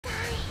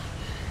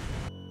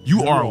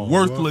You are a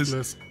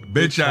worthless,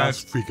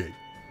 bitch-ass figure.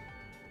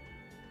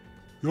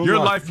 Your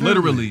life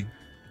literally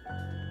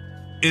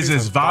is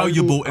as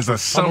valuable as a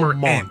summer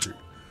ant.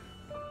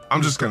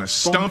 I'm just gonna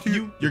stump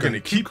you. You're gonna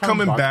keep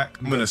coming back.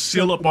 I'm gonna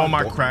seal up all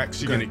my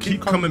cracks. You're gonna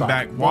keep coming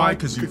back. Why?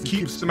 Because you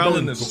keep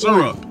smelling the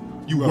syrup.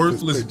 You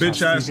worthless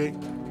bitch-ass.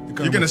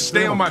 You're gonna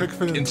stay on my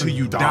until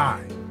you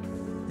die.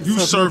 You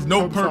serve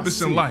no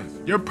purpose in life.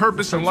 Your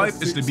purpose in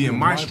life is to be in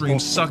my stream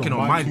sucking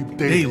on my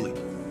daily.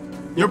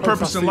 Your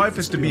purpose in life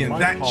is to be in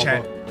that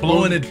chat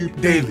blowing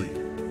it daily.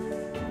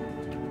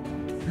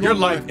 Your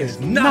life is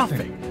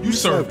nothing. You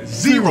serve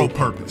zero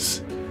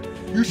purpose.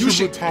 You should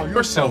retire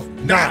yourself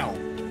now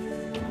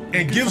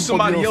and give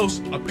somebody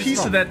else a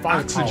piece of that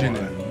oxygen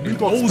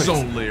and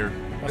ozone layer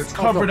that's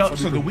covered up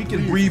so that we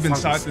can breathe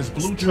inside this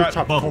blue trap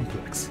bubble.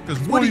 Because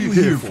what are you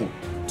here for?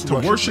 To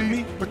worship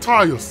me?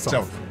 Retire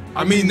yourself.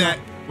 I mean that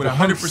with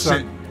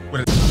 100%.